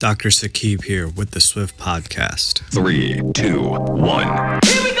Dr. Sakib here with the Swift Podcast. 3, 2, 1.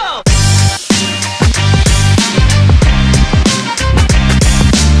 Here we go!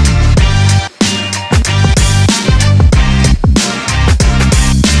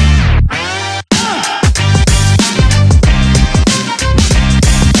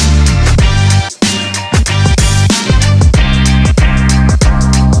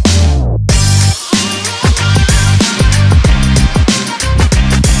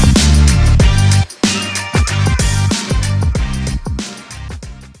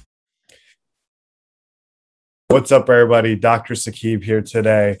 What's up, everybody? Dr. Sakib here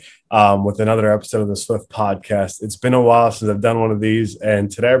today with another episode of the Swift Podcast. It's been a while since I've done one of these,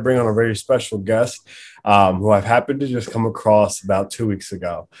 and today I bring on a very special guest who I've happened to just come across about 2 weeks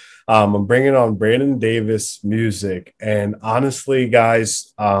ago. I'm bringing on Brandon Davis Music, and honestly,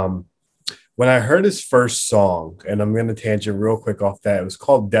 guys, when I heard his first song, and I'm going to tangent real quick off that, it was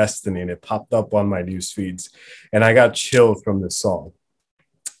called Destiny, and it popped up on my news feeds, and I got chilled from this song.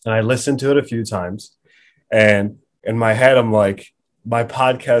 And I listened to it a few times. And in my head, I'm like, my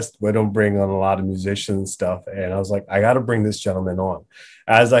podcast, we don't bring on a lot of musicians and stuff. And I was like, I got to bring this gentleman on.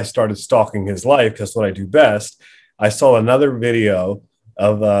 As I started stalking his life, because what I do best, I saw another video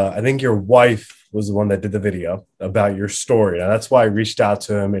of, I think your wife was the one that did the video about your story. And that's why I reached out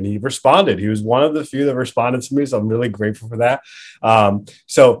to him and he responded. He was one of the few that responded to me. So I'm really grateful for that.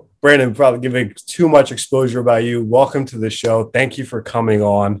 So Brandon, probably giving too much exposure about you. Welcome to the show. Thank you for coming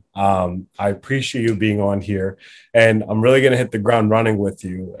on. I appreciate you being on here, and I'm really going to hit the ground running with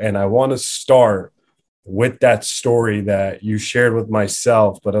you. And I want to start with that story that you shared with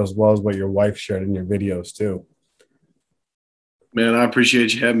myself, but as well as what your wife shared in your videos too. Man, I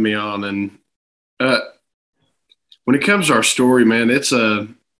appreciate you having me on. And when it comes to our story, man, it's a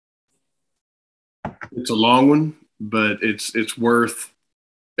long one, but it's worth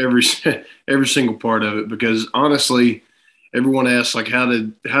every single part of it, because honestly, everyone asks, like, how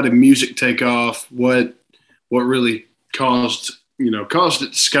did music take off? What really caused it to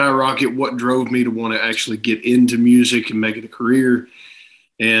skyrocket? What drove me to want to actually get into music and make it a career?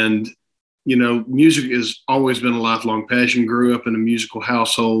 And music has always been a lifelong passion. Grew up in a musical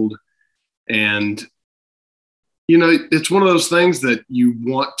household, and it's one of those things that you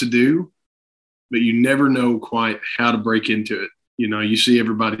want to do, but you never know quite how to break into it. You see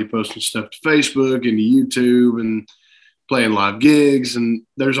everybody posting stuff to Facebook and to YouTube and playing live gigs, and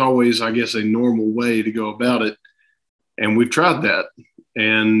there's always, I guess, a normal way to go about it. And we've tried that,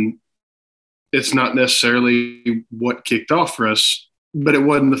 and it's not necessarily what kicked off for us, but it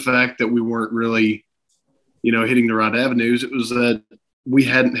wasn't the fact that we weren't really, hitting the right avenues. It was that we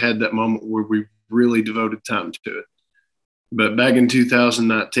hadn't had that moment where we really devoted time to it. But back in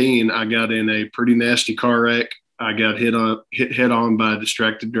 2019, I got in a pretty nasty car wreck. I got hit head on by a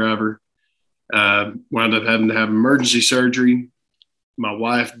distracted driver. Wound up having to have emergency surgery. My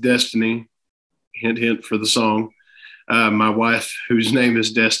wife, Destiny, hint, hint for the song. My wife, whose name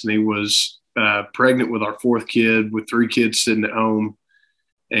is Destiny, was pregnant with our fourth kid, with 3 kids sitting at home.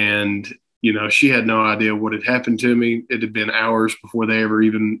 And, she had no idea what had happened to me. It had been hours before they ever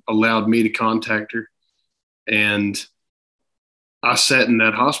even allowed me to contact her. And I sat in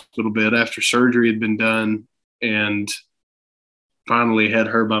that hospital bed after surgery had been done, and finally had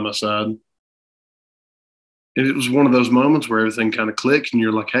her by my side. And it was one of those moments where everything kind of clicked, and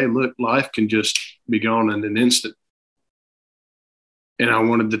you're like, hey, look, life can just be gone in an instant. And I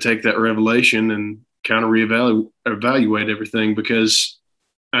wanted to take that revelation and kind of evaluate everything, because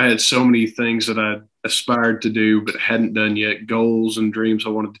I had so many things that I aspired to do but hadn't done yet, goals and dreams I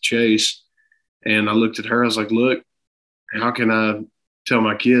wanted to chase. And I looked at her, I was like, look, how can I tell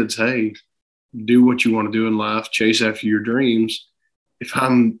my kids, hey, do what you want to do in life, chase after your dreams, if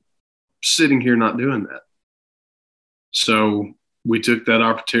I'm sitting here not doing that? So we took that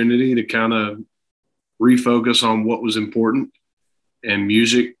opportunity to kind of refocus on what was important. And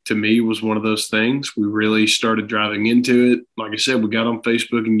music, to me, was one of those things. We really started driving into it. Like I said, we got on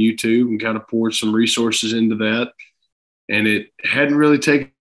Facebook and YouTube and kind of poured some resources into that. And it hadn't really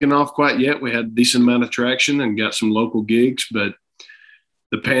taken off quite yet. We had a decent amount of traction and got some local gigs, but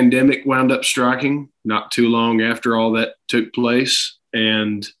the pandemic wound up striking not too long after all that took place,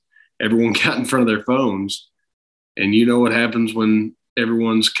 and everyone got in front of their phones. And you know what happens when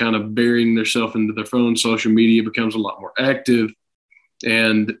everyone's kind of burying themselves into their phone. Social media becomes a lot more active,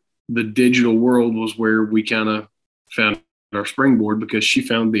 and the digital world was where we kind of found our springboard, because she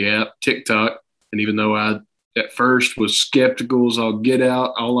found the app TikTok. And even though I at first was skeptical as I'll get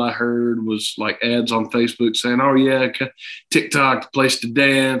out, all I heard was like ads on Facebook saying, oh yeah, TikTok, the place to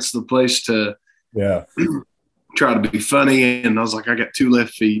dance, the place to try to be funny. And I was like, I got 2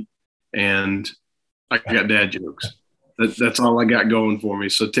 left feet and I got dad jokes. That's all I got going for me.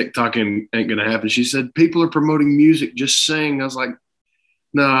 So TikTok ain't going to happen. She said, people are promoting music. Just sing. I was like,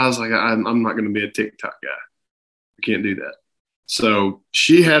 no, I'm not going to be a TikTok guy. I can't do that. So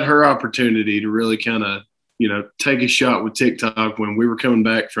she had her opportunity to really kind of, take a shot with TikTok when we were coming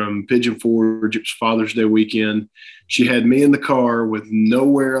back from Pigeon Forge. It was Father's Day weekend. She had me in the car with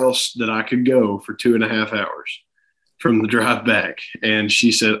nowhere else that I could go for 2.5 hours from the drive back. And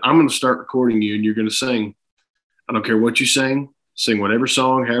she said, I'm going to start recording you and you're going to sing. I don't care what you sing whatever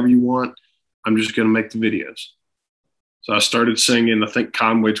song, however you want. I'm just going to make the videos. So I started singing. I think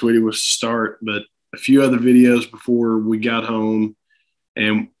Conway Twitty was the start, but a few other videos before we got home,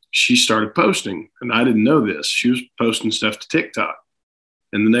 and she started posting. And I didn't know this. She was posting stuff to TikTok.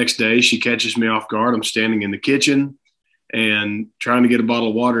 And the next day she catches me off guard. I'm standing in the kitchen and trying to get a bottle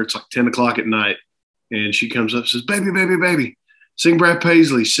of water. It's like 10 o'clock at night. And she comes up and says, baby, baby, baby, sing Brad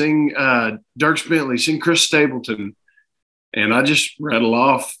Paisley, sing Dierks Bentley, sing Chris Stapleton. And I just rattle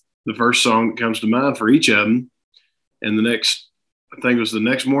off the first song that comes to mind for each of them. And I think it was the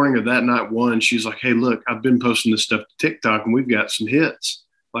next morning of that night one, she's like, hey, look, I've been posting this stuff to TikTok and we've got some hits,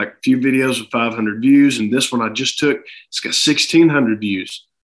 like a few videos with 500 views. And this one I just took, it's got 1,600 views.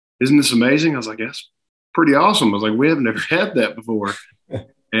 Isn't this amazing? I was like, that's pretty awesome. I was like, we have never had that before.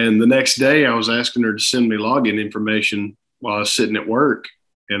 And the next day I was asking her to send me login information while I was sitting at work.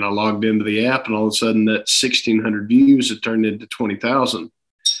 And I logged into the app and all of a sudden that 1,600 views had turned into 20,000.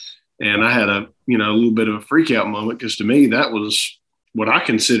 And I had a little bit of a freak out moment because to me, that was what I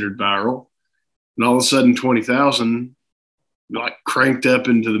considered viral. And all of a sudden 20,000 like cranked up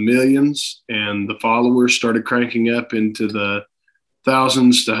into the millions and the followers started cranking up into the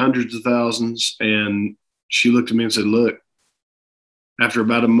thousands to hundreds of thousands. And she looked at me and said, look, after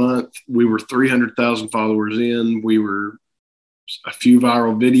about a month, we were 300,000 followers in. We were a few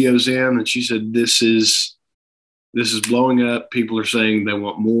viral videos in. And she said, this is blowing up. People are saying they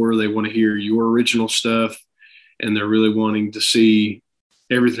want more. They want to hear your original stuff. And they're really wanting to see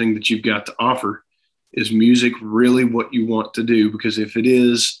everything that you've got to offer. Is music really what you want to do? Because if it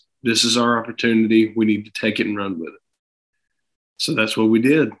is, this is our opportunity. We need to take it and run with it. So that's what we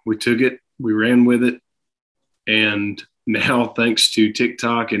did. We took it, we ran with it. And now, thanks to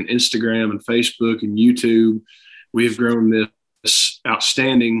TikTok and Instagram and Facebook and YouTube, we have grown this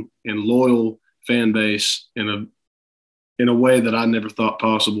outstanding and loyal fan base in a way that I never thought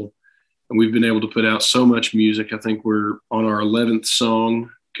possible. And we've been able to put out so much music. I think we're on our 11th song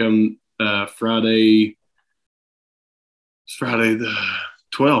come Friday the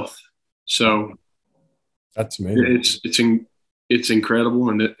 12th. So that's amazing. It's incredible.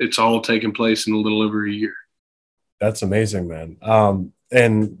 And it's all taken place in a little over a year. That's amazing, man.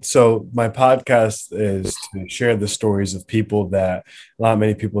 And so my podcast is to share the stories of people that not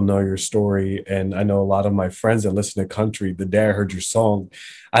many people know your story. And I know a lot of my friends that listen to country, the day I heard your song,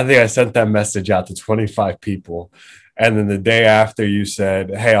 I think I sent that message out to 25 people. And then the day after you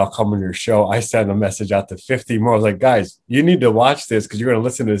said, hey, I'll come on your show, I sent a message out to 50 more. I was like, guys, you need to watch this because you're going to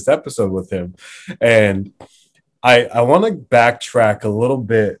listen to this episode with him. And I want to backtrack a little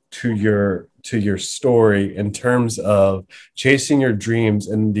bit to your story in terms of chasing your dreams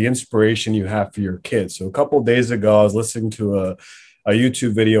and the inspiration you have for your kids. So a couple of days ago, I was listening to a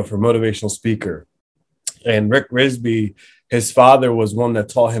YouTube video for a motivational speaker, and Rick Risby, his father was one that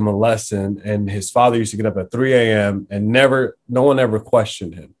taught him a lesson, and his father used to get up at 3 a.m. and no one ever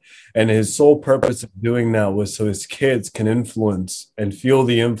questioned him. And his sole purpose of doing that was so his kids can influence and feel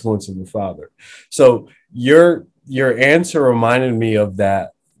the influence of the father. So your answer reminded me of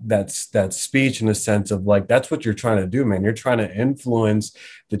that speech in a sense of like, that's what you're trying to do, man. You're trying to influence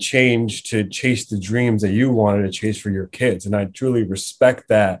the change to chase the dreams that you wanted to chase for your kids. And I truly respect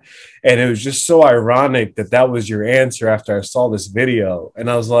that. And it was just so ironic that was your answer after I saw this video. And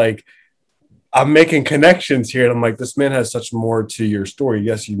I was like, I'm making connections here. And I'm like, this man has such more to your story.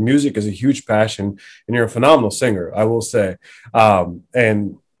 Yes, your music is a huge passion and you're a phenomenal singer, I will say.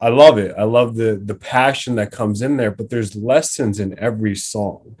 And I love it. I love the passion that comes in there, but there's lessons in every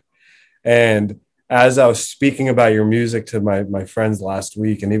song. And as I was speaking about your music to my friends last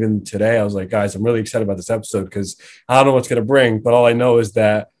week, and even today, I was like, guys, I'm really excited about this episode because I don't know what's going to bring, but all I know is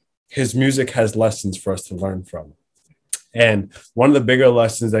that his music has lessons for us to learn from. And one of the bigger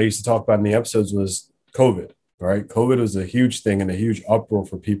lessons I used to talk about in the episodes was COVID. Right? COVID was a huge thing and a huge uproar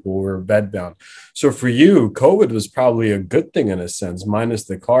for people who were bedbound. So for you, COVID was probably a good thing in a sense, minus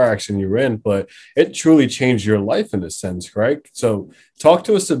the car accident you were in, but it truly changed your life in a sense, right? So talk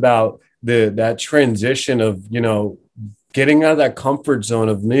to us about that transition of, getting out of that comfort zone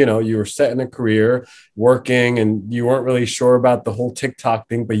of, you were set in a career working and you weren't really sure about the whole TikTok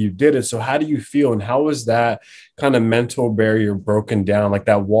thing, but you did it. So how do you feel? And how was that kind of mental barrier broken down, like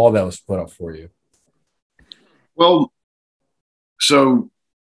that wall that was put up for you? Well, so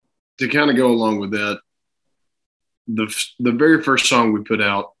to kind of go along with that, the very first song we put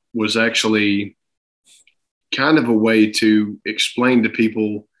out was actually kind of a way to explain to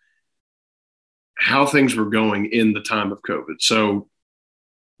people how things were going in the time of COVID. So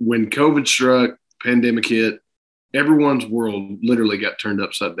when COVID struck, pandemic hit, everyone's world literally got turned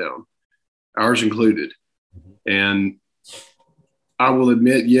upside down, ours included. And I will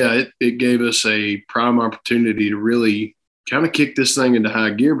admit, yeah, it gave us a prime opportunity to really kind of kick this thing into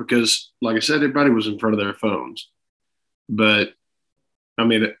high gear because, like I said, everybody was in front of their phones. But I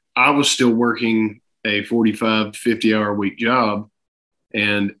mean, I was still working a 45, 50-hour a week job,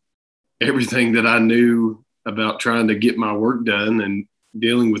 and everything that I knew about trying to get my work done and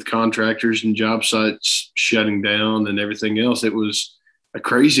dealing with contractors and job sites shutting down and everything else, it was a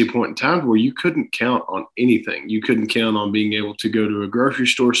crazy point in time where you couldn't count on anything. You couldn't count on being able to go to a grocery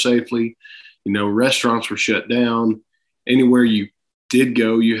store safely. Restaurants were shut down. Anywhere you did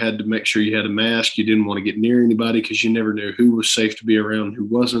go, you had to make sure you had a mask. You didn't want to get near anybody because you never knew who was safe to be around and who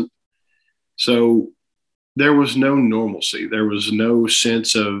wasn't. So there was no normalcy. There was no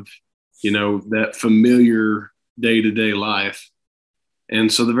sense of, that familiar day-to-day life.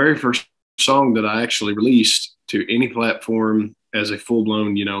 And so the very first song that I actually released to any platform as a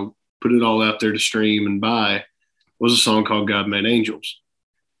full-blown, put it all out there to stream and buy was a song called God Made Angels.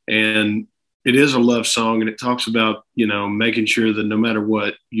 And it is a love song, and it talks about, making sure that no matter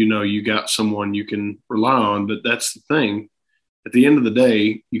what, you got someone you can rely on. But that's the thing. At the end of the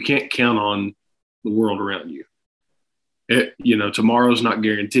day, you can't count on the world around you. Tomorrow's not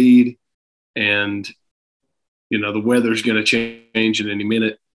guaranteed, and, the weather's going to change at any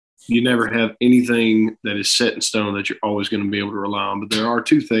minute. You never have anything that is set in stone that you're always going to be able to rely on. But there are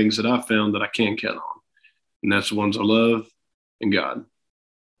two things that I've found that I can count on, and that's the ones I love and God.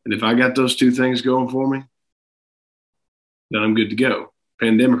 And if I got those two things going for me, then I'm good to go.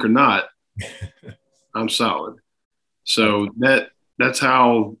 Pandemic or not, I'm solid. So that's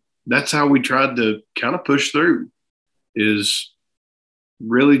how we tried to kind of push through, is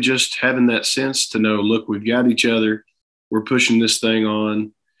really just having that sense to know, look, we've got each other. We're pushing this thing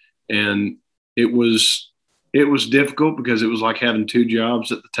on. And it was difficult because it was like having two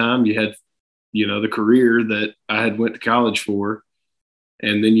jobs at the time. You had, the career that I had went to college for,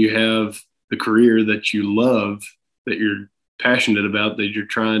 and then you have the career that you love, that you're passionate about, that you're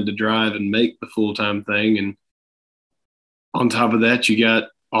trying to drive and make the full-time thing. And on top of that, you got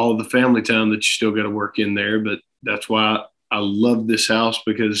all the family time that you still got to work in there. But that's why I love this house,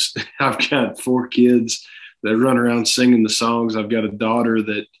 because I've got 4 kids that run around singing the songs. I've got a daughter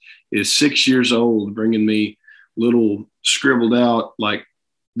that is 6 years old, bringing me little scribbled out, like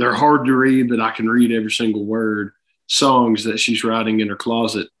they're hard to read, but I can read every single word, songs that she's writing in her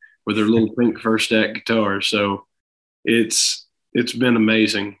closet with her little pink First Act guitar. So it's been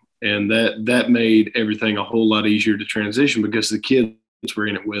amazing. And that made everything a whole lot easier to transition because the kids were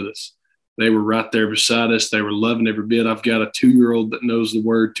in it with us. They were right there beside us. They were loving every bit. I've got a 2-year-old that knows the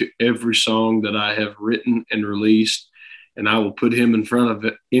word to every song that I have written and released, and I will put him in front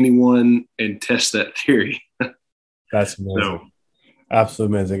of anyone and test that theory. That's amazing.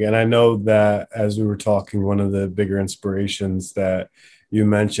 Absolutely amazing. And I know that as we were talking, one of the bigger inspirations that you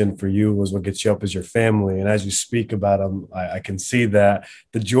mentioned for you was what gets you up is your family. And as you speak about them, I can see that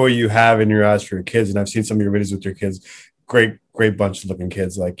the joy you have in your eyes for your kids. And I've seen some of your videos with your kids. Great bunch of looking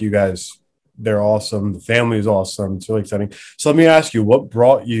kids. Like, you guys, they're awesome. The family is awesome. It's really exciting. So let me ask you, what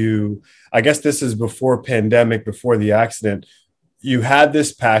brought you, I guess this is before pandemic, before the accident, you had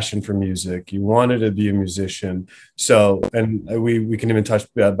this passion for music. You wanted to be a musician. So, and we can even touch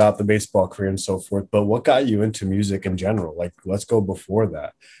about the baseball career and so forth, but what got you into music in general? Like, let's go before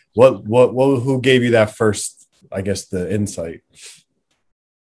that. Who gave you that first, I guess, the insight?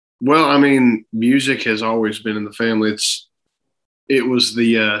 Well, I mean, music has always been in the family. It was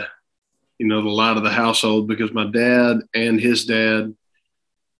the light of the household, because my dad and his dad,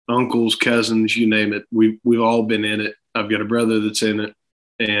 uncles, cousins, you name it, we've all been in it. I've got a brother that's in it,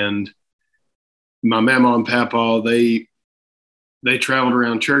 and my mama and papa, they traveled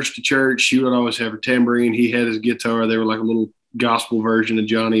around church to church. She would always have her tambourine. He had his guitar. They were like a little gospel version of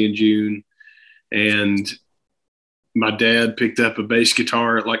Johnny and June. And my dad picked up a bass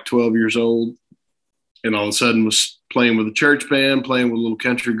guitar at like 12 years old, and all of a sudden was playing with a church band, playing with little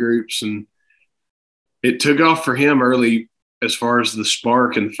country groups. And it took off for him early as far as the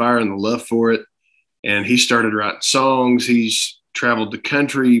spark and the fire and the love for it. And he started writing songs. He's traveled the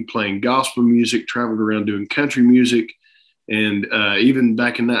country playing gospel music, traveled around doing country music. And even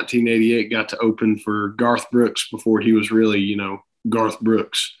back in 1988, got to open for Garth Brooks before he was really, Garth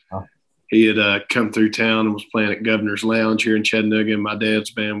Brooks. Oh. He had come through town and was playing at Governor's Lounge here in Chattanooga, and my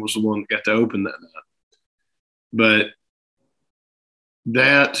dad's band was the one that got to open that night. But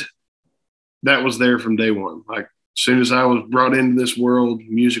that was there from day one. Like, as soon as I was brought into this world,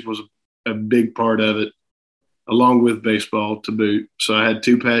 music was a big part of it, along with baseball to boot. So I had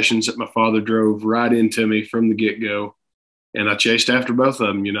two passions that my father drove right into me from the get-go, and I chased after both of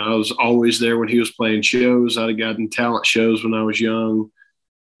them. I was always there when he was playing shows. I'd gotten talent shows when I was young,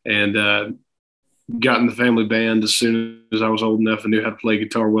 and got in the family band as soon as I was old enough and knew how to play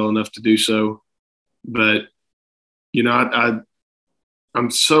guitar well enough to do so. But, I'm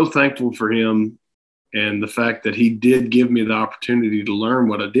so thankful for him and the fact that he did give me the opportunity to learn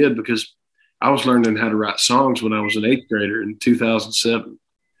what I did, because I was learning how to write songs when I was an 8th grader in 2007.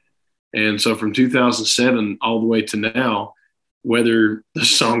 And so from 2007 all the way to now, whether the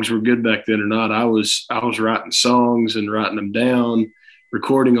songs were good back then or not, I was writing songs and writing them down,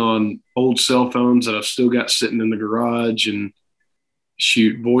 recording on old cell phones that I've still got sitting in the garage, and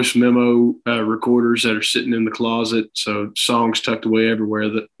voice memo recorders that are sitting in the closet. So songs tucked away everywhere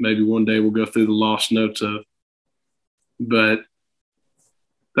that maybe one day we'll go through the lost notes of. But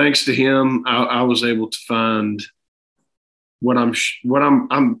thanks to him, I was able to find what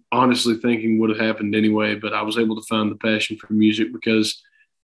I'm honestly thinking would have happened anyway, but I was able to find the passion for music because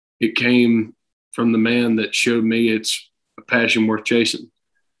it came from the man that showed me it's a passion worth chasing.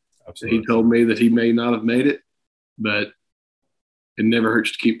 Absolutely. He told me that he may not have made it, but it never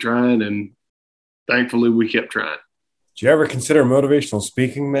hurts to keep trying, and thankfully we kept trying. Do you ever consider motivational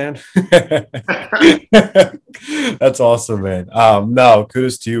speaking, man? That's awesome, man. No,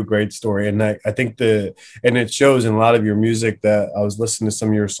 kudos to you. Great story. And I think and it shows in a lot of your music that I was listening to some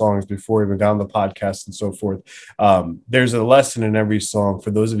of your songs before we even got on the podcast and so forth. There's a lesson in every song.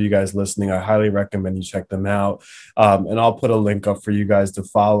 For those of you guys listening, I highly recommend you check them out. And I'll put a link up for you guys to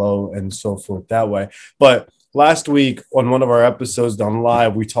follow and so forth that way. But last week on one of our episodes done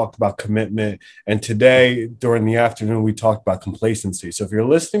live, we talked about commitment. And today during the afternoon, we talked about complacency. So if you're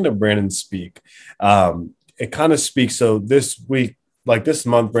listening to Brandon speak, it kind of speaks. So this week, like this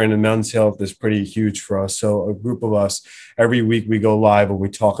month, Brandon, Men's Health is pretty huge for us. So a group of us, every week we go live and we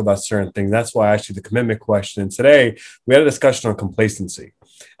talk about certain things. That's why I asked you the commitment question. And today we had a discussion on complacency.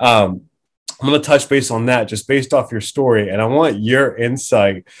 I'm going to touch base on that just based off your story. And I want your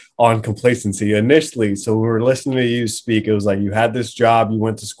insight on complacency initially. So we were listening to you speak. It was like you had this job you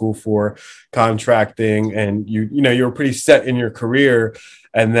went to school for, contracting, and you were pretty set in your career.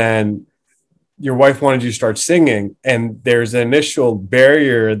 And then your wife wanted you to start singing. And there's an initial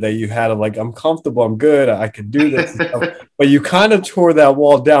barrier that you had of like, I'm comfortable, I'm good, I could do this. But you kind of tore that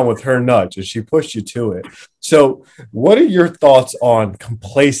wall down with her nudge and she pushed you to it. So what are your thoughts on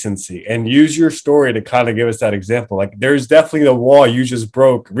complacency? And use your story to kind of give us that example. Like there's definitely the wall you just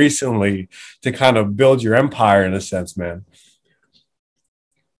broke recently to kind of build your empire in a sense, man.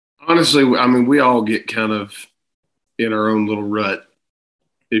 Honestly, I mean, we all get kind of in our own little rut,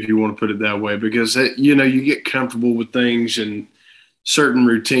 if you want to put it that way, because, you get comfortable with things and certain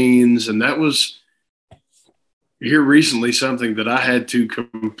routines. And that was here recently something that I had to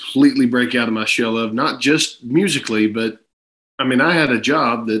completely break out of my shell of, not just musically, but I mean, I had a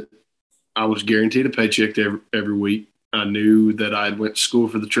job that I was guaranteed a paycheck every week. I knew that I went to school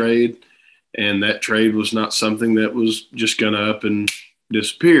for the trade, and that trade was not something that was just going to up and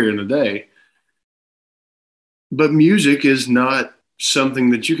disappear in a day. But music is not something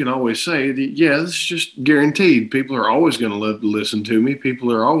that you can always say, yeah, this is just guaranteed. People are always going to love to listen to me.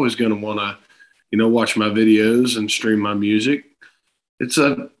 People are always going to want to, watch my videos and stream my music. It's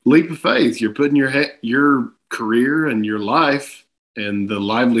a leap of faith. You're putting your career and your life and the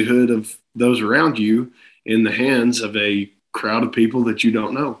livelihood of those around you in the hands of a crowd of people that you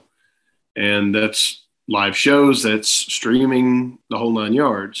don't know. And that's live shows, that's streaming, the whole 9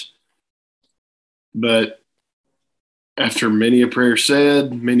 yards. But after many a prayer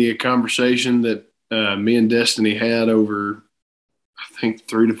said, many a conversation that me and Destiny had over, I think,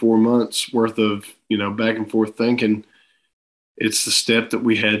 3 to 4 months worth of, back and forth thinking, it's the step that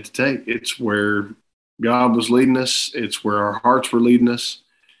we had to take. It's where God was leading us. It's where our hearts were leading us.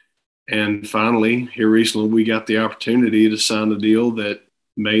 And finally, here recently, we got the opportunity to sign a deal that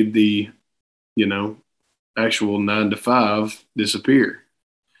made the, actual 9 to 5 disappear.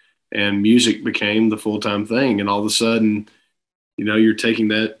 And music became the full-time thing. And all of a sudden, you're taking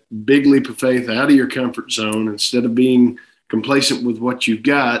that big leap of faith out of your comfort zone. Instead of being complacent with what you've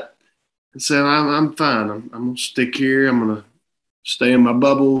got, and said, I'm fine. I'm going to stick here. I'm going to stay in my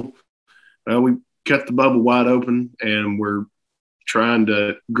bubble. Well, we cut the bubble wide open, and we're trying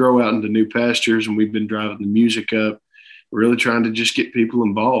to grow out into new pastures. And we've been driving the music up, really trying to just get people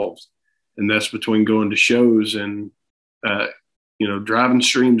involved. And that's between going to shows and, driving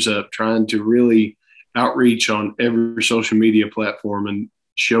streams up, trying to really outreach on every social media platform and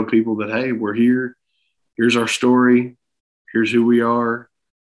show people that, hey, we're here. Here's our story. Here's who we are.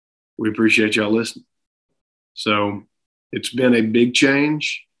 We appreciate y'all listening. So it's been a big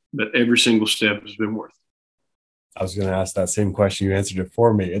change, but every single step has been worth it. I was going to ask that same question. You answered it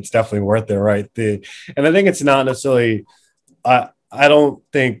for me. It's definitely worth it, right? And I think it's not necessarily, I don't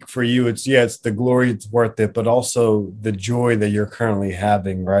think for you, it's the glory, it's worth it, but also the joy that you're currently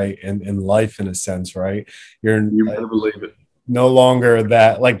having, right? In life, in a sense, right? You better believe it. No longer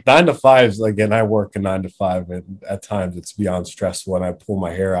that, like 9 to 5s. Again, I work a 9 to 5, and at times it's beyond stressful when I pull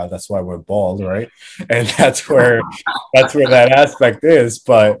my hair out. That's why I went bald, right? And that's where that aspect is.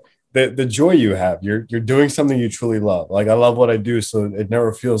 But the joy you have, you're doing something you truly love. Like, I love what I do, so it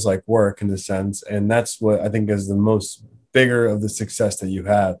never feels like work in a sense. And that's what I think is the most bigger of the success that you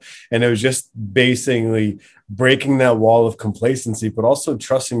have. And it was just basically breaking that wall of complacency, but also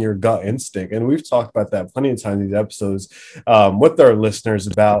trusting your gut instinct. And we've talked about that plenty of times in these episodes with our listeners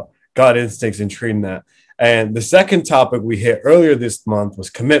about gut instincts and treating that. And the second topic we hit earlier this month was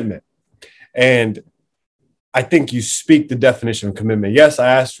commitment. And I think you speak the definition of commitment. Yes, I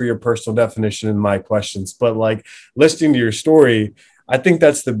asked for your personal definition in my questions, but like listening to your story, I think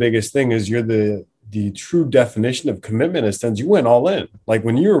that's the biggest thing is you're the true definition of commitment is since you went all in. Like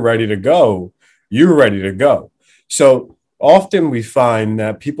when you were ready to go, you were ready to go. So often we find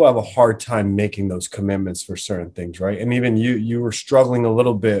that people have a hard time making those commitments for certain things, right? And even you were struggling a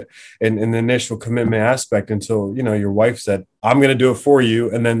little bit in the initial commitment aspect until, your wife said, I'm going to do it for you.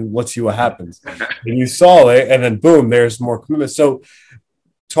 And then let's see what happens. And you saw it and then boom, there's more commitment. So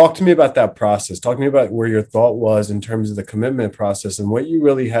talk to me about that process. Talk to me about where your thought was in terms of the commitment process and what you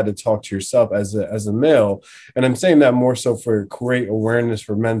really had to talk to yourself as a male. And I'm saying that more so for great awareness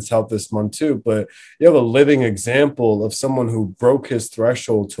for men's health this month too, but you have a living example of someone who broke his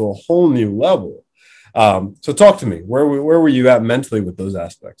threshold to a whole new level. So talk to me, where were you at mentally with those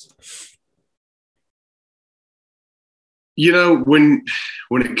aspects? When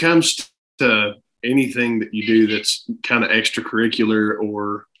it comes to anything that you do that's kind of extracurricular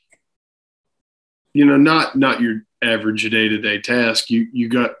or, not your average day-to-day task, you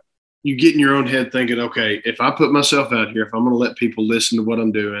get in your own head thinking, okay, if I put myself out here, if I'm going to let people listen to what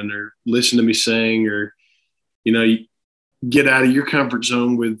I'm doing or listen to me sing or, you get out of your comfort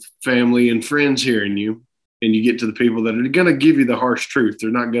zone with family and friends hearing you and you get to the people that are going to give you the harsh truth. They're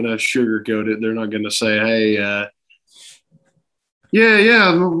not going to sugarcoat it. They're not going to say, hey,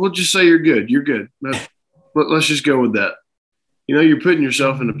 yeah, we'll just say you're good. You're good. Let's just go with that. You're putting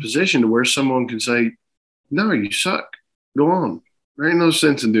yourself in a position to where someone can say, no, you suck. Go on. There ain't no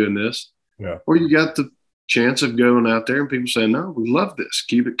sense in doing this. Yeah. Or you got the chance of going out there and people saying, no, we love this.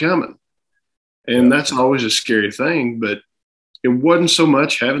 Keep it coming. And that's always a scary thing. But it wasn't so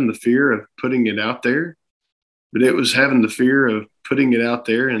much having the fear of putting it out there, but it was having the fear of putting it out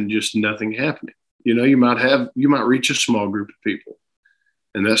there and just nothing happening. You might reach a small group of people.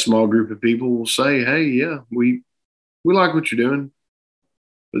 And that small group of people will say, hey, yeah, we like what you're doing,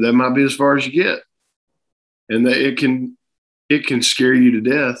 but that might be as far as you get. And that it can scare you to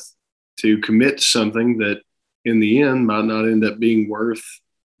death to commit to something that in the end might not end up being worth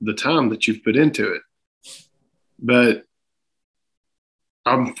the time that you've put into it. But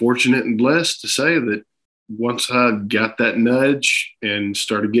I'm fortunate and blessed to say that once I got that nudge and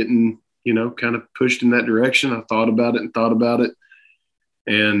started getting, kind of pushed in that direction, I thought about it.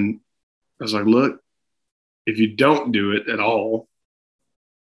 And I was like, look, if you don't do it at all,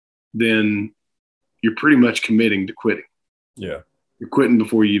 then you're pretty much committing to quitting. Yeah. You're quitting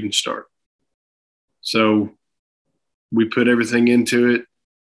before you even start. So we put everything into it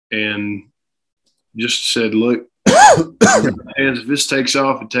and just said, look, if this takes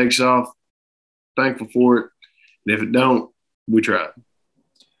off, it takes off. Thankful for it. And if it don't, we tried.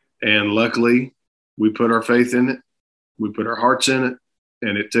 And luckily, we put our faith in it. We put our hearts in it.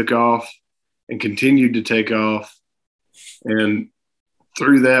 And it took off and continued to take off. And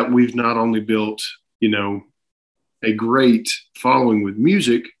through that, we've not only built, a great following with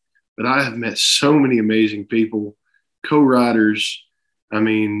music, but I have met so many amazing people, co-writers,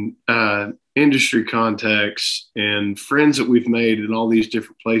 industry contacts and friends that we've made in all these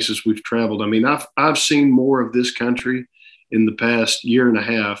different places we've traveled. I've seen more of this country in the past year and a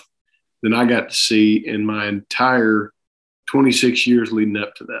half than I got to see in my entire 26 years leading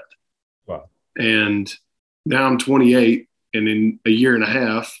up to that. And now I'm 28, and in a year and a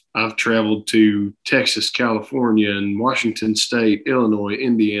half, I've traveled to Texas, California, and Washington State, Illinois,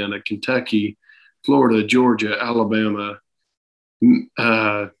 Indiana, Kentucky, Florida, Georgia, Alabama,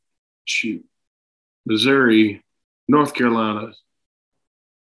 uh, Missouri, North Carolina,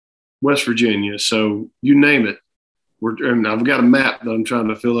 West Virginia. So you name it. And I've got a map that I'm trying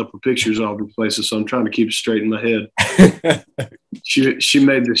to fill up with pictures all over the places, so I'm trying to keep it straight in my head. She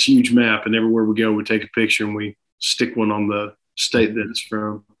made this huge map, and everywhere we go, we take a picture and we stick one on the state that it's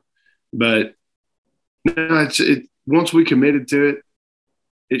from. But no, once we committed to it,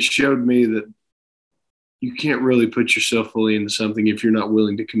 it showed me that you can't really put yourself fully into something if you're not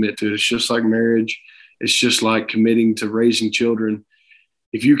willing to commit to it. It's just like marriage. It's just like committing to raising children.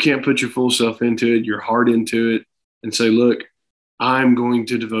 If you can't put your full self into it, your heart into it, and say, look, I'm going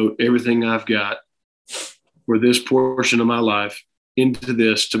to devote everything I've got for this portion of my life into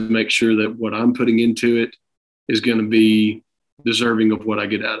this to make sure that what I'm putting into it is going to be deserving of what I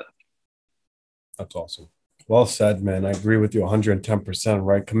get out of it. That's awesome. Well said, man. I agree with you 110%,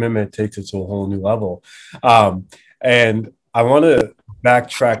 right? Commitment takes it to a whole new level. And I want to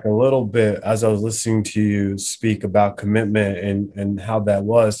backtrack a little bit as I was listening to you speak about commitment and how that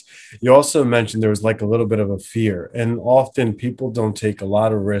was. You also mentioned there was like a little bit of a fear, and often people don't take a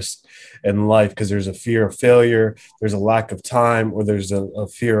lot of risks in life because there's a fear of failure, there's a lack of time, or there's a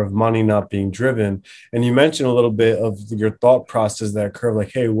fear of money not being driven. And you mentioned a little bit of your thought process that occurred,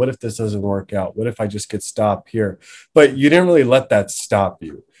 like, hey, what if this doesn't work out? What if I just get stopped here? But you didn't really let that stop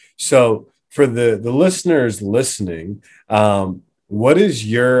you. So for the listeners listening, what is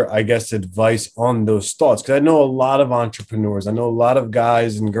your, I guess, advice on those thoughts? Because I know a lot of entrepreneurs, I know a lot of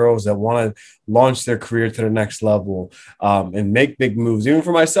guys and girls that want to launch their career to the next level and make big moves. Even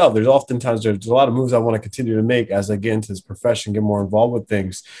for myself, there's a lot of moves I want to continue to make as I get into this profession, get more involved with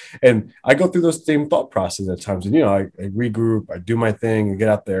things. And I go through those same thought processes at times. And, I regroup, I do my thing and get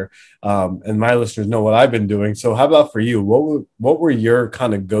out there. And my listeners know what I've been doing. So how about for you? What were your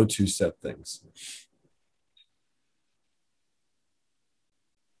kind of go-to set things?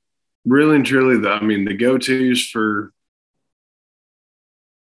 Really and truly, the go-tos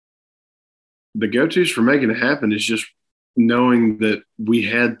for making it happen is just knowing that we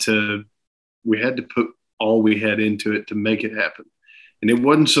had to put all we had into it to make it happen. And it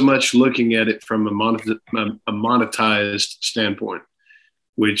wasn't so much looking at it from a monetized standpoint,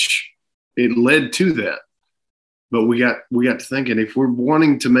 which it led to that. But we got to thinking, if we're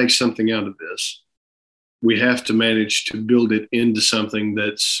wanting to make something out of this, we have to manage to build it into something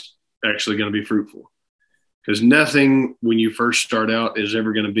that's actually going to be fruitful, because nothing when you first start out is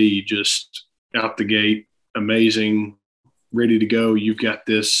ever going to be just out the gate amazing, ready to go. You've got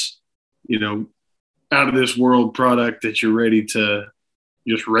this out of this world product that you're ready to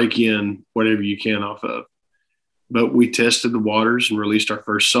just rake in whatever you can off of. But we tested the waters and released our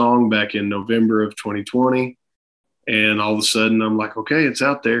first song back in November of 2020, and all of a sudden I'm like, okay, it's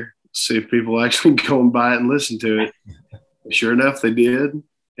out there. Let's see if people actually go and buy it and listen to it. Sure enough, they did.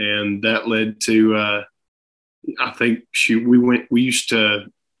 And that led to, I think we used to,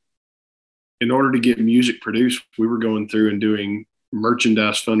 in order to get music produced, we were going through and doing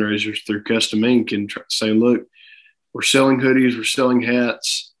merchandise fundraisers through Custom Ink and saying, look, we're selling hoodies, we're selling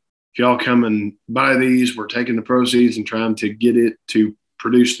hats. If y'all come and buy these, we're taking the proceeds and trying to get it to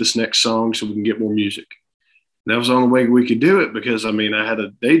produce this next song so we can get more music. And that was the only way we could do it, because, I had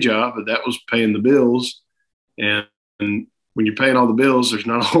a day job, but that was paying the bills. And when you're paying all the bills, there's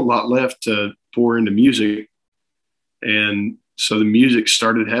not a whole lot left to pour into music. And so the music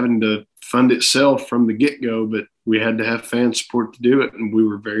started having to fund itself from the get-go, but we had to have fan support to do it. And we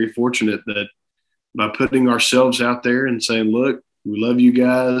were very fortunate that by putting ourselves out there and saying, look, we love you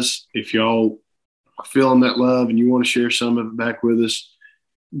guys. If y'all are feeling that love and you want to share some of it back with us,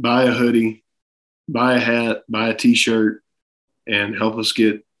 buy a hoodie, buy a hat, buy a t-shirt, and help us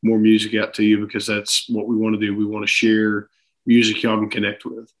get more music out to you, because that's what we want to do. We want to share music y'all can connect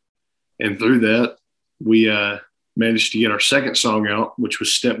with. And through that, we managed to get our second song out, which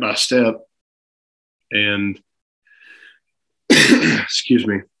was Step by Step. And excuse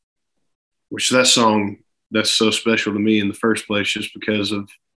me, which that song, that's so special to me in the first place, just because of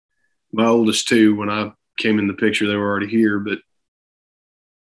my oldest two. When I came in the picture, they were already here. But,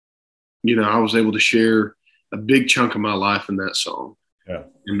 I was able to share a big chunk of my life in that song. Yeah.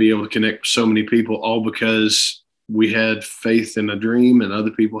 And be able to connect with so many people, all because we had faith in a dream and other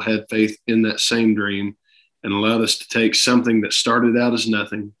people had faith in that same dream, and allowed us to take something that started out as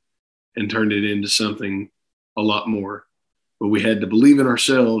nothing and turned it into something a lot more. But we had to believe in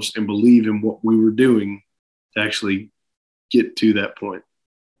ourselves and believe in what we were doing to actually get to that point.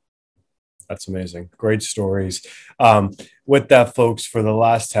 That's amazing. Great stories. With that, folks, for the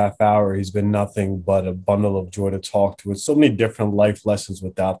last half hour, he's been nothing but a bundle of joy to talk to with so many different life lessons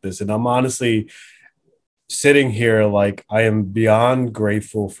without this. And I'm honestly sitting here like I am beyond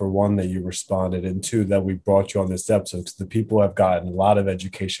grateful for one that you responded and two that we brought you on this episode because the people have gotten a lot of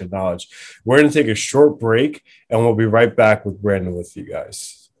education and knowledge. We're going to take a short break and we'll be right back with Brandon with you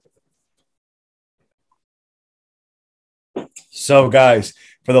guys. So guys,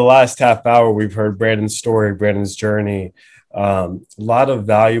 for the last half hour, we've heard Brandon's story, Brandon's journey, a lot of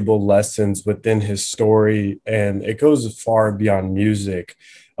valuable lessons within his story, and it goes far beyond music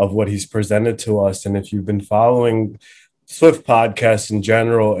of what he's presented to us. And if you've been following Swift podcasts in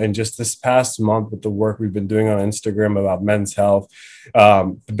general, and just this past month with the work we've been doing on Instagram about men's health,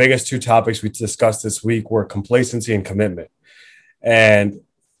 the biggest two topics we discussed this week were complacency and commitment. And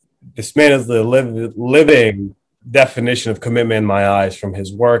this man is the living definition of commitment in my eyes from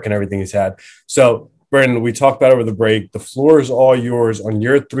his work and everything he's had. So, Brandon, we talked about over the break. The floor is all yours on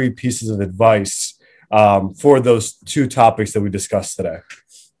your 3 pieces of advice for those 2 topics that we discussed today.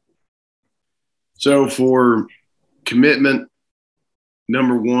 So for commitment,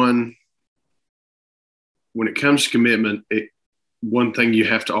 number one, when it comes to commitment, one thing you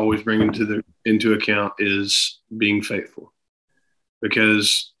have to always bring into account is being faithful,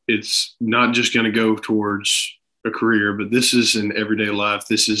 because it's not just going to go towards a career, but this is in everyday life.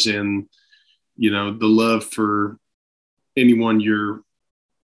 This is in, the love for anyone you're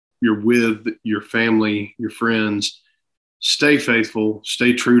with, your family, your friends. Stay faithful,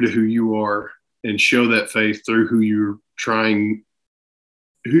 stay true to who you are, and show that faith through who you're trying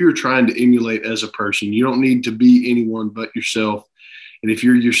to emulate as a person. You don't need to be anyone but yourself. And if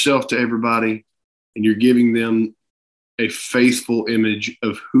you're yourself to everybody and you're giving them a faithful image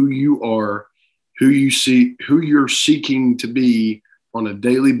of who you are, who you're seeking to be on a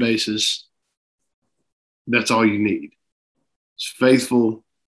daily basis, that's all you need. It's faithful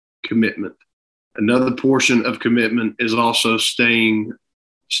commitment. Another portion of commitment is also staying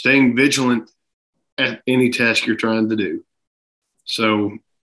vigilant at any task you're trying to do. So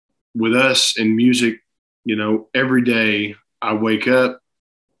with us in music, every day I wake up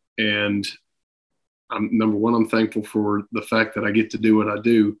and I'm thankful for the fact that I get to do what I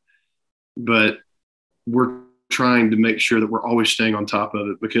do, but we're trying to make sure that we're always staying on top of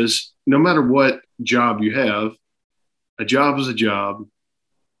it, because no matter what job you have, a job is a job.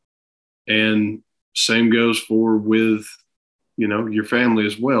 And same goes for with, your family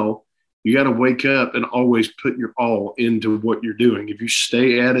as well. You got to wake up and always put your all into what you're doing. If you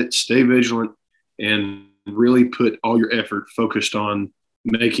stay at it, stay vigilant, and really put all your effort focused on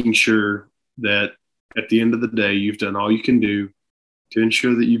making sure that at the end of the day, you've done all you can do to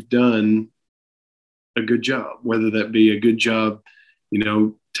ensure that you've done a good job, whether that be a good job,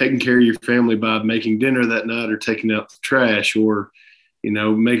 taking care of your family by making dinner that night or taking out the trash, or,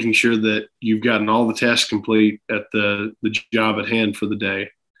 making sure that you've gotten all the tasks complete at the job at hand for the day.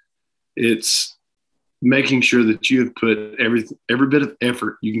 It's making sure that you have put every bit of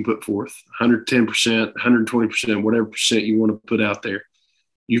effort you can put forth, 110%, 120%, whatever percent you want to put out there.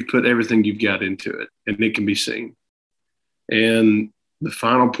 You've put everything you've got into it, and it can be seen. And the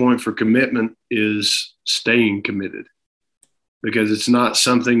final point for commitment is staying committed, because it's not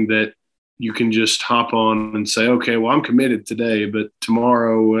something that you can just hop on and say, okay, well, I'm committed today, but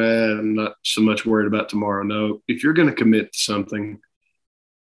tomorrow, I'm not so much worried about tomorrow. No, if you're going to commit to something,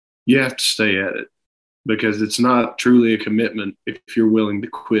 you have to stay at it, because it's not truly a commitment if you're willing to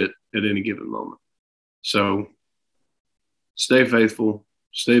quit at any given moment. So stay faithful,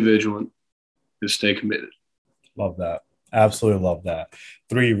 stay vigilant, and stay committed. Love that. Absolutely love that.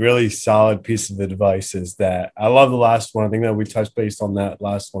 3 really solid pieces of advice is that I love the last one. I think that we touched based on that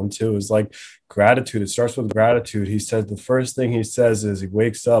last one too, is like gratitude. It starts with gratitude. He said the first thing he says is he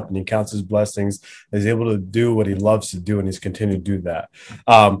wakes up and he counts his blessings, and he's able to do what he loves to do, and he's continued to do that.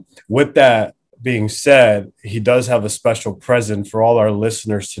 With that being said, he does have a special present for all our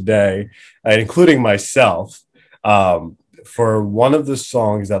listeners today, including myself, for one of the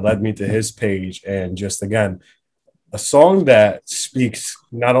songs that led me to his page. And just again, a song that speaks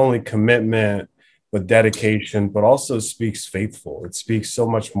not only commitment, but dedication, but also speaks faithful. It speaks so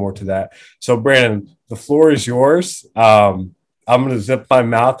much more to that. So Brandon, the floor is yours. I'm going to zip my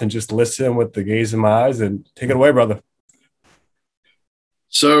mouth and just listen with the gaze in my eyes, and take it away, brother.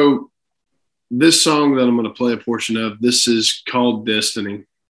 So this song that I'm going to play a portion of, this is called Destiny.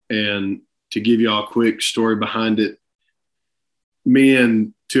 And to give you all a quick story behind it, me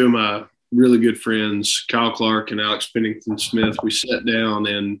and 2 of my really good friends, Kyle Clark and Alex Pennington Smith, we sat down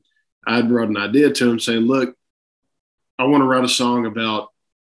and I brought an idea to him saying, look, I want to write a song about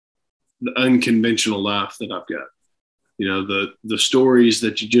the unconventional life that I've got. You know, the stories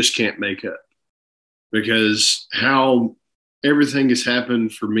that you just can't make up, because how everything has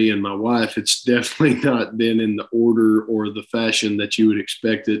happened for me and my wife, it's definitely not been in the order or the fashion that you would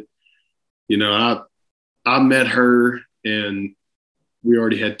expect it. You know, I met her and we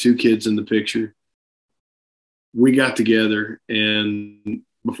already had 2 kids in the picture. We got together, and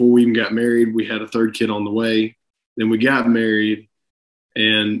before we even got married, we had a 3rd kid on the way. Then we got married,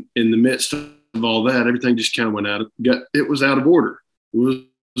 and in the midst of all that, everything just kind of went it was out of order. It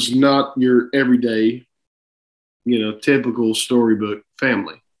was not your everyday, you know, typical storybook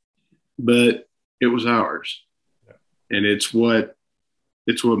family, but it was ours. And it's what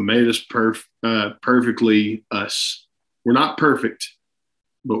made us perfectly us. We're not perfect,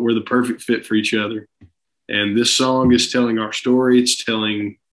 but we're the perfect fit for each other. And this song is telling our story. It's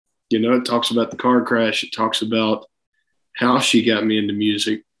telling, you know, it talks about the car crash. It talks about how she got me into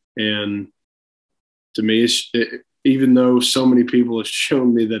music. And to me, even though so many people have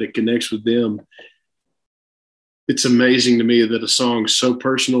shown me that it connects with them, it's amazing to me that a song so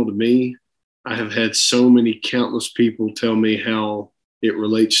personal to me, I have had so many countless people tell me how it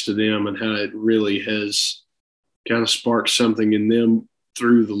relates to them and how it really has kind of sparked something in them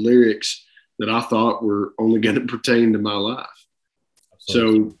through the lyrics that I thought were only going to pertain to my life.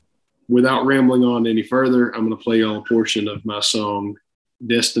 Absolutely. So without rambling on any further, I'm going to play y'all a portion of my song,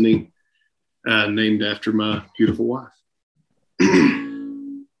 Destiny, named after my beautiful wife.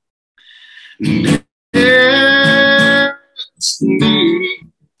 Destiny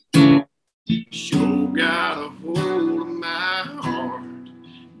sure got a hold of my heart,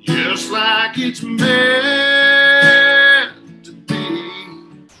 just like it's meant to be.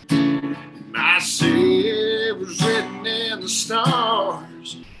 And I say it was written in the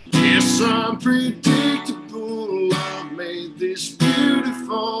stars. Yes, unpredictable love made this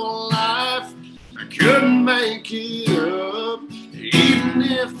beautiful life. I couldn't make it up, even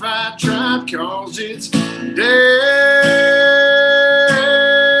if I tried, 'cause it's destiny.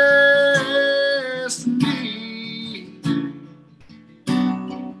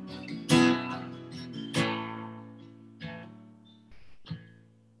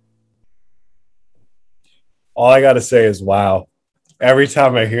 All I got to say is wow. Every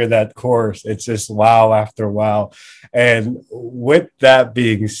time I hear that chorus, it's just wow after wow. And with that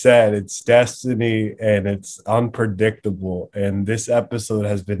being said, it's destiny and it's unpredictable. And this episode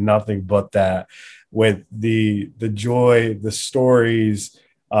has been nothing but that, with the joy, the stories,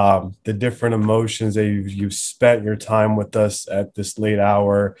 the different emotions that you've spent your time with us at this late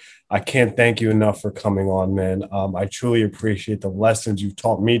hour. I can't thank you enough for coming on, man. I truly appreciate the lessons you've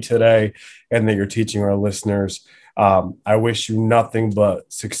taught me today and that you're teaching our listeners. I wish you nothing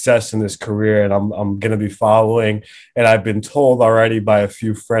but success in this career, and I'm going to be following. And I've been told already by a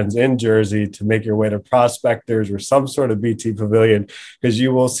few friends in Jersey to make your way to Prospectors or some sort of BT Pavilion, because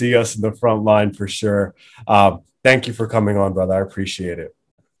you will see us in the front line for sure. Thank you for coming on, brother. I appreciate it.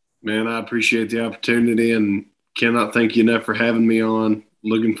 Man, I appreciate the opportunity and cannot thank you enough for having me on.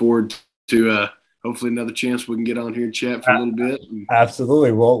 Looking forward to hopefully another chance we can get on here and chat for a little bit.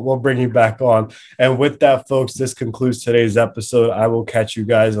 Absolutely. We'll bring you back on. And with that, folks, this concludes today's episode. I will catch you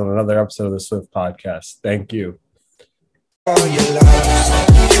guys on another episode of the Swift Podcast. Thank you.